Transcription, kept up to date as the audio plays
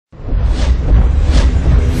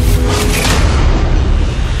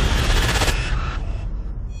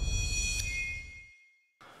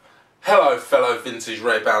Hello fellow vintage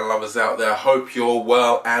Ray-Ban lovers out there, hope you're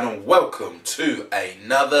well and welcome to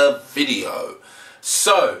another video.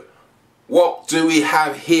 So, what do we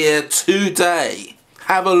have here today?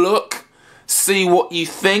 Have a look, see what you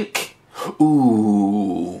think.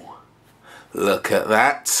 Ooh, look at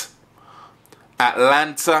that.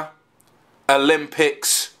 Atlanta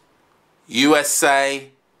Olympics,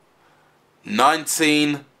 USA,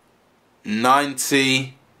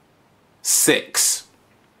 1996.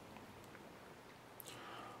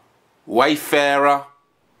 Wayfarer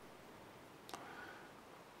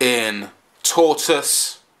in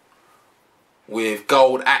tortoise with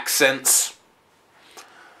gold accents.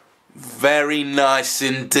 Very nice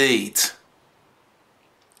indeed.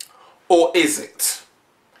 Or is it?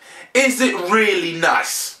 Is it really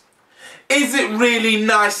nice? Is it really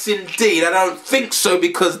nice indeed? I don't think so,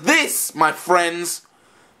 because this, my friends,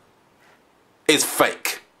 is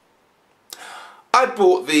fake. I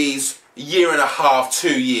bought these a year and a half,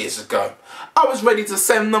 2 years ago. I was ready to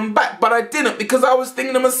send them back, but I didn't, because I was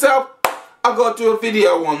thinking to myself, I've got to do a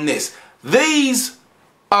video on this. These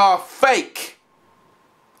are fake.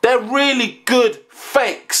 They're really good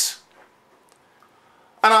fakes.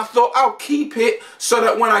 And I thought I'll keep it so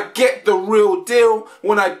that when I get the real deal,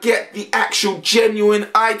 when I get the actual genuine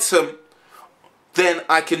item, then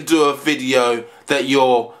I can do a video that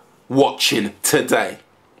you're watching today.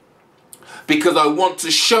 Because I want to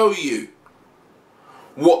show you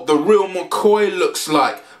what the real McCoy looks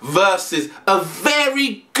like versus a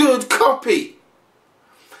very good copy.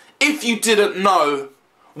 If you didn't know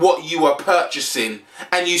what you were purchasing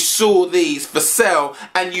and you saw these for sale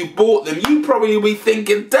and you bought them, you probably be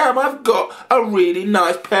thinking, damn, I've got a really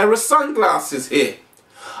nice pair of sunglasses here.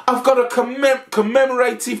 I've got a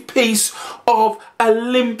commemorative piece of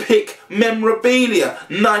Olympic memorabilia,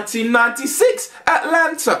 1996,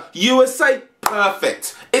 Atlanta, USA,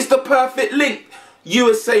 perfect. It's the perfect link.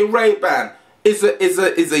 USA Ray-Ban is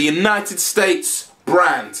a United States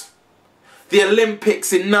brand. The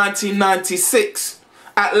Olympics in 1996,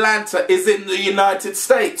 Atlanta is in the United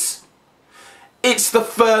States. It's the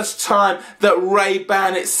first time that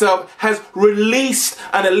Ray-Ban itself has released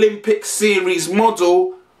an Olympic series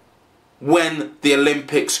model when the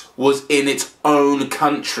Olympics was in its own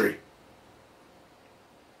country.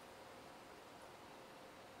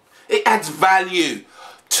 It adds value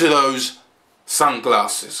to those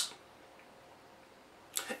sunglasses.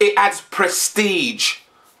 It adds prestige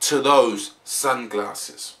to those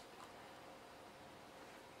sunglasses.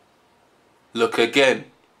 Look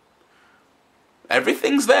again.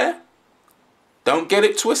 Everything's there. Don't get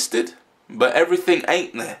it twisted, but everything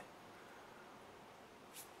ain't there.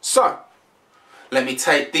 So, let me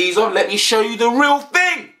take these on. Let me show you the real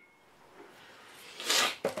thing.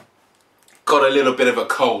 Got a little bit of a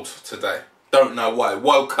cold today. Don't know why.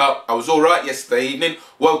 Woke up. I was alright yesterday evening.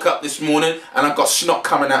 Woke up this morning and I've got snot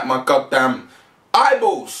coming out my goddamn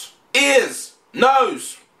eyeballs, ears,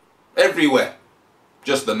 nose, everywhere.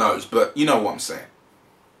 Just the nose, but you know what I'm saying.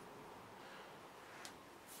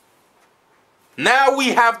 Now we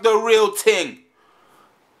have the real thing.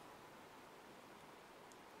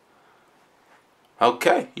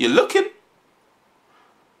 Okay, you're looking.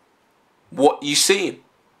 What you seeing?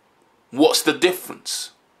 What's the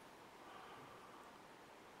difference?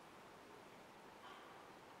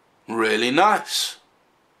 Really nice.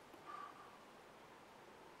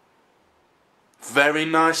 Very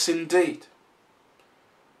nice indeed.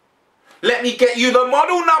 Let me get you the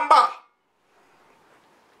model number.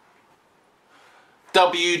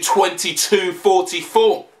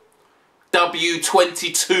 W2244.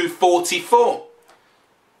 W2244.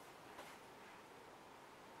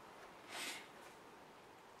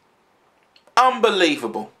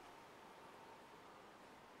 Unbelievable.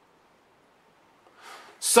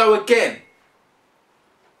 So again,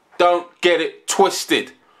 don't get it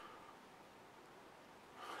twisted.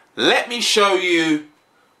 Let me show you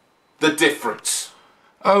the difference.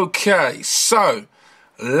 Okay, so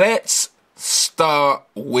let's start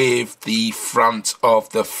with the front of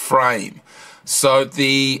the frame. So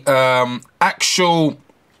the actual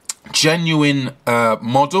genuine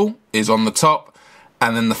model is on the top,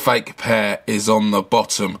 and then the fake pair is on the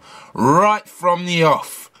bottom. Right from the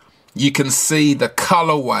off, you can see the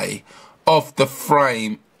colorway of the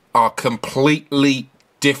frame are completely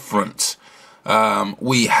different.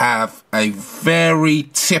 We have a very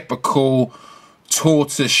typical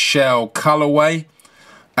tortoiseshell colorway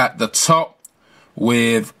at the top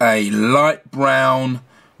with a light brown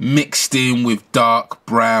mixed in with dark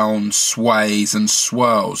brown sways and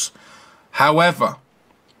swirls. However,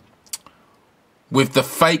 with the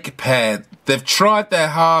fake pair, they've tried their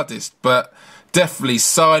hardest, but definitely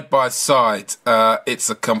side by side, it's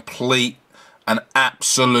a complete and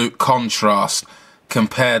absolute contrast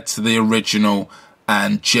compared to the original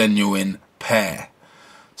and genuine pair.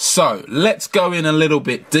 So let's go in a little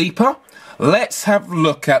bit deeper. Let's have a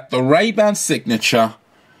look at the Ray-Ban signature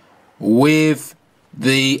with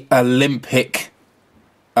the Olympic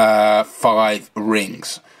 5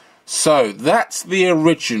 rings. So that's the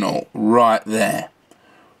original right there.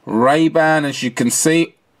 Ray-Ban, as you can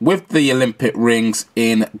see, with the Olympic rings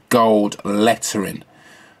in gold lettering.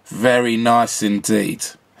 Very nice indeed.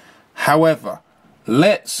 However,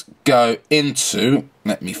 let's go into,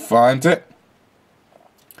 let me find it.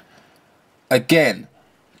 Again,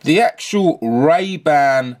 the actual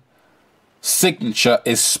Ray-Ban signature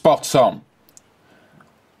is spot on,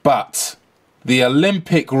 but the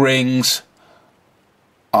Olympic rings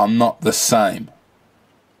are not the same.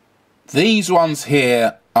 These ones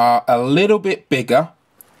here are a little bit bigger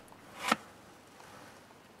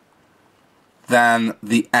than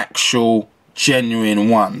the actual genuine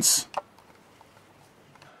ones.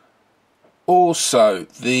 Also,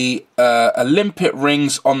 the Olympic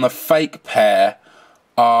rings on the fake pair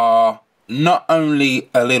are not only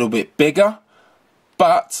a little bit bigger,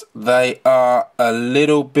 but they are a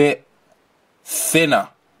little bit thinner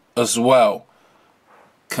as well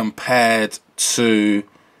compared to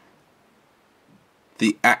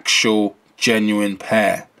the actual genuine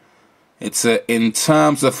pair. It's in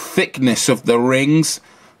terms of thickness of the rings,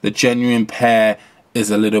 the genuine pair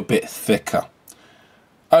is a little bit thicker.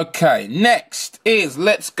 Okay, next is,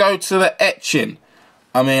 let's go to the etching.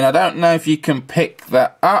 I mean, I don't know if you can pick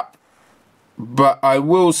that up, but I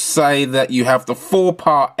will say that you have the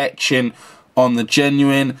 4-part etching on the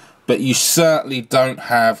genuine, but you certainly don't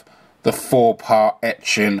have the 4-part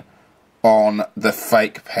etching on the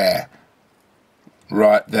fake pair.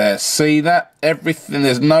 Right there, see that? Everything,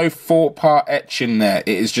 there's no 4-part etching there.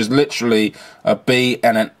 It is just literally a B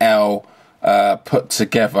and an L put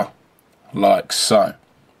together, like so.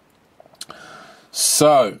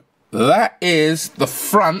 So that is the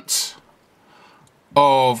front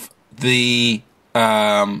of the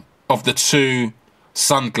 2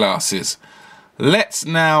 sunglasses. Let's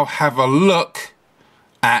now have a look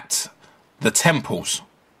at the temples.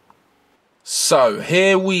 So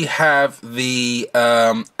here we have the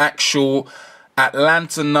actual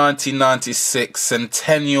Atlanta 1996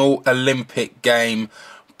 Centennial Olympic Game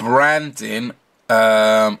branding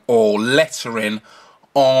or lettering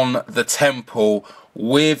on the temple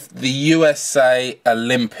with the USA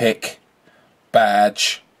Olympic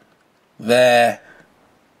badge there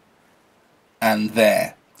and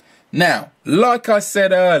there. Now, like I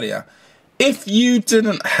said earlier, if you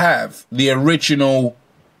didn't have the original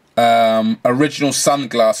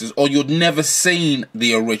sunglasses, or you'd never seen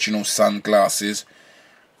the original sunglasses,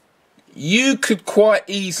 you could quite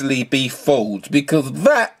easily be fooled, because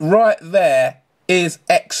that right there is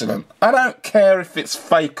excellent. I don't care if it's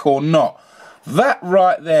fake or not. That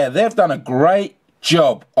right there, they've done a great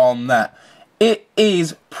job on that. It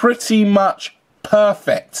is pretty much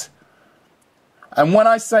perfect. And when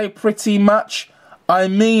I say pretty much, I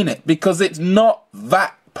mean it, because it's not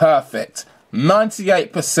that perfect.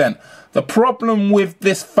 98%. The problem with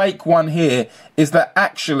this fake one here is that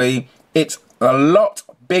actually it's a lot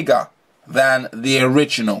bigger than the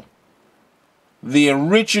original. The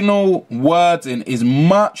original wording is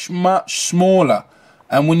much, much smaller,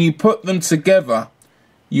 and when you put them together,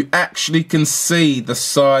 you actually can see the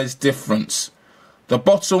size difference. The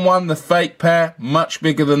bottom one, the fake pair, much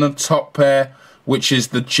bigger than the top pair, which is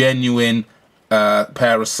the genuine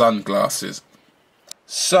pair of sunglasses.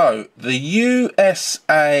 So, the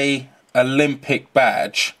USA Olympic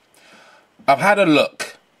badge, I've had a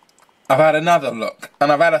look, I've had another look,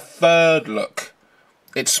 and I've had a third look.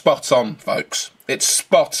 It's spot on, folks. It's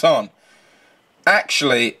spot on.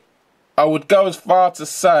 Actually, I would go as far to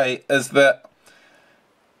say as that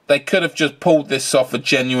they could have just pulled this off a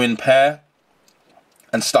genuine pair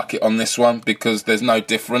and stuck it on this one, because there's no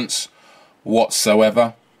difference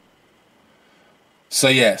whatsoever. So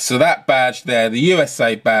yeah, so that badge there, the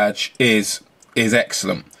USA badge, is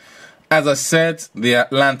excellent. As I said, the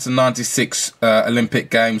Atlanta 96 Olympic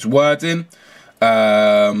Games wording,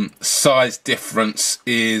 size difference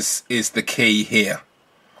is the key here.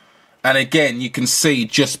 And again, you can see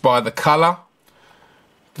just by the colour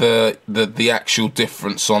the actual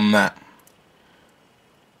difference on that.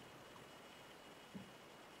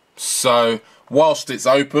 So whilst it's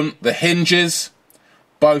open, the hinges,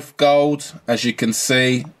 both gold, as you can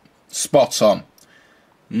see, spot on.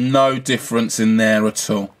 No difference in there at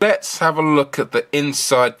all. Let's have a look at the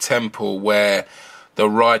inside temple, where the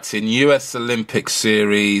writing US Olympic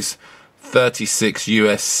Series 36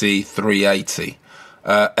 USC 380.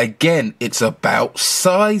 Again, it's about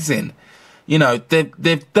sizing. You know,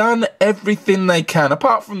 they've done everything they can,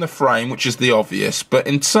 apart from the frame, which is the obvious. But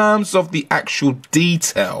in terms of the actual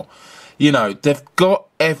detail, you know, they've got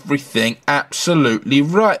everything absolutely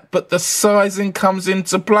right. But the sizing comes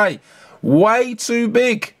into play. Way too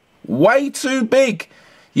big. Way too big.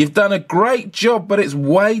 You've done a great job, but it's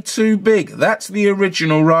way too big. That's the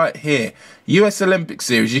original right here. US Olympic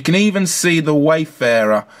Series. You can even see the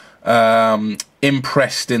Wayfarer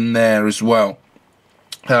impressed in there as well.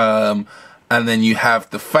 And then you have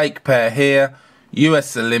the fake pair here.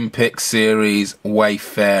 US Olympic Series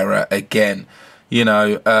Wayfarer again. You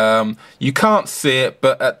know, you can't see it,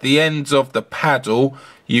 but at the end of the paddle,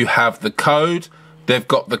 you have the code. They've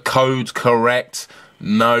got the code correct.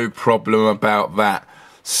 No problem about that.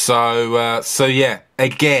 So yeah,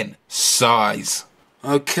 again, size.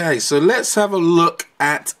 Okay, so let's have a look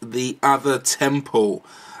at the other temple.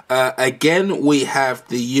 Again, we have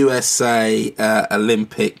the USA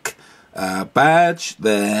Olympic badge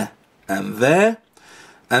there and there.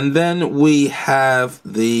 And then we have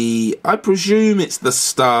the, I presume it's the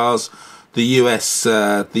stars, the US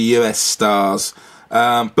stars.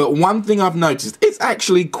 But one thing I've noticed, it's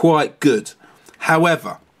actually quite good.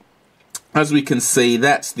 However, as we can see,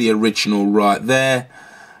 that's the original right there.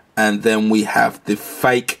 And then we have the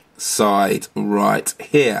fake side right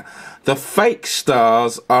here. The fake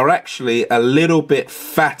stars are actually a little bit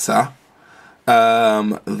fatter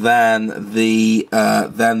than the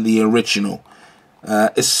original.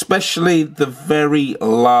 Especially the very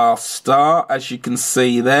last star, as you can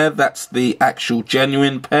see there, that's the actual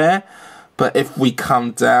genuine pair. But if we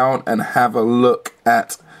come down and have a look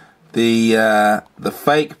at the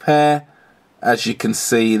fake pair, as you can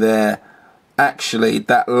see there, actually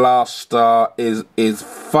that last star is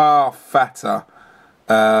far fatter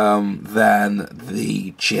than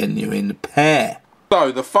the genuine pair.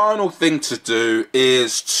 So the final thing to do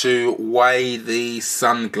is to weigh the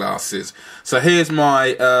sunglasses. So here's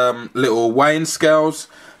my little weighing scales.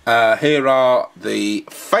 Here are the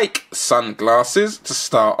fake sunglasses to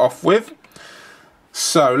start off with.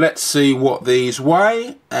 So let's see what these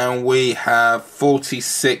weigh, and we have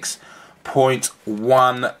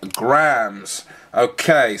 46.1 grams.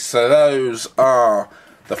 Okay, so those are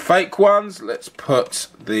the fake ones. Let's put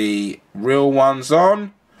the real ones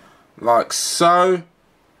on, like so.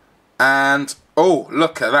 And, oh,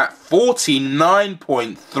 look at that,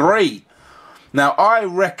 49.3. Now, I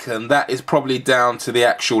reckon that is probably down to the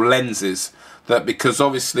actual lenses. That because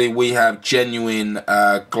obviously we have genuine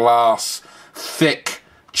glass, thick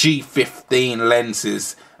G15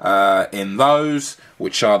 lenses in those,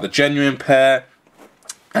 which are the genuine pair.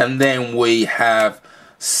 And then we have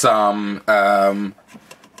some,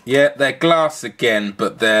 yeah, they're glass again,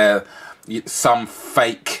 but they're some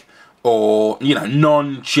fake or, you know,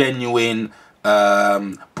 non-genuine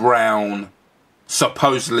brown,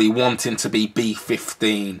 supposedly wanting to be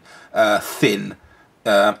B15 thin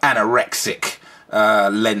anorexic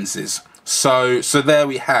lenses. So there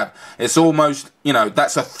we have. It's almost, you know,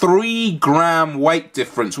 that's a 3 gram weight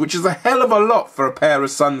difference, which is a hell of a lot for a pair of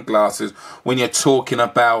sunglasses when you're talking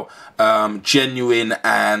about genuine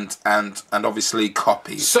and obviously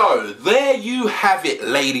copy. So there you have it,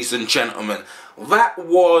 ladies and gentlemen. That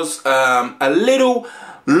was a little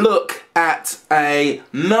look at a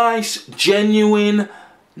nice, genuine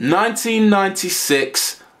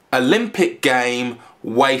 1996 Olympic game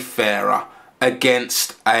Wayfarer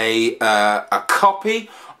against a copy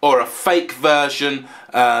or a fake version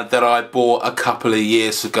that I bought a couple of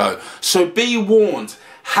years ago. So be warned,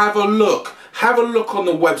 have a look. Have a look on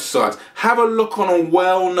the website. Have a look on a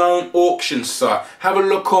well-known auction site. Have a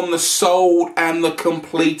look on the sold and the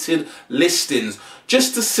completed listings,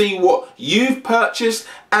 just to see what you've purchased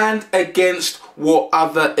and against what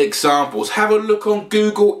other examples. Have a look on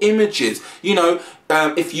Google Images. You know,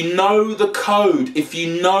 if you know the code, if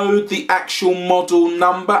you know the actual model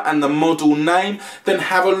number and the model name, then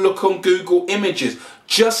have a look on Google Images,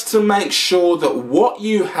 just to make sure that what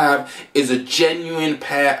you have is a genuine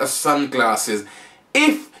pair of sunglasses.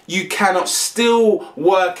 If you cannot still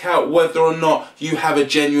work out whether or not you have a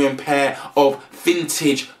genuine pair of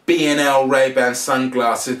vintage BLRayBan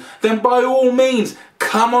sunglasses, then by all means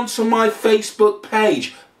come onto my Facebook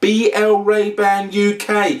page,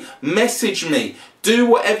 BLRayBanUK, message me. Do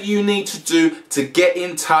whatever you need to do to get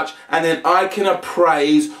in touch, and then I can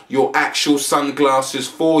appraise your actual sunglasses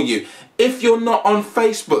for you. If you're not on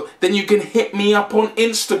Facebook, then you can hit me up on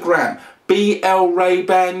Instagram,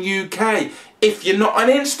 BLRayBanUK. If you're not on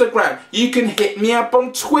Instagram, you can hit me up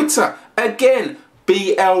on Twitter, again,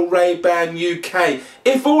 BLRayBanUK.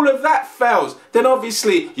 If all of that fails, then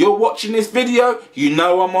obviously you're watching this video, you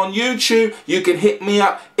know I'm on YouTube, you can hit me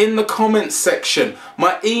up in the comments section.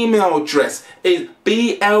 My email address is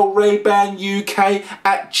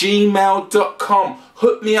BLRayBanUK@gmail.com.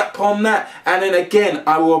 Hook me up on that, and then again,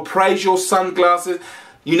 I will appraise your sunglasses.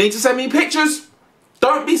 You need to send me pictures.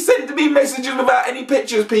 Don't be sending me messages without any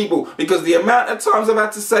pictures, people, because the amount of times I've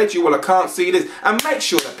had to say to you, well, I can't see this, and make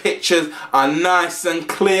sure the pictures are nice and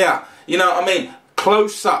clear. You know what I mean?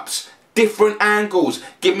 Close-ups, different angles.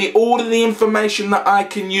 Give me all of the information that I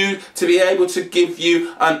can use to be able to give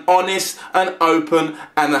you an honest and open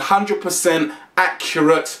and 100%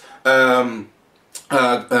 accurate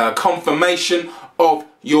confirmation of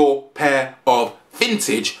your pair of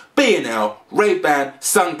vintage B&L Ray-Ban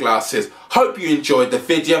sunglasses. Hope you enjoyed the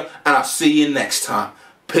video, and I'll see you next time.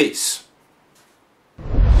 Peace.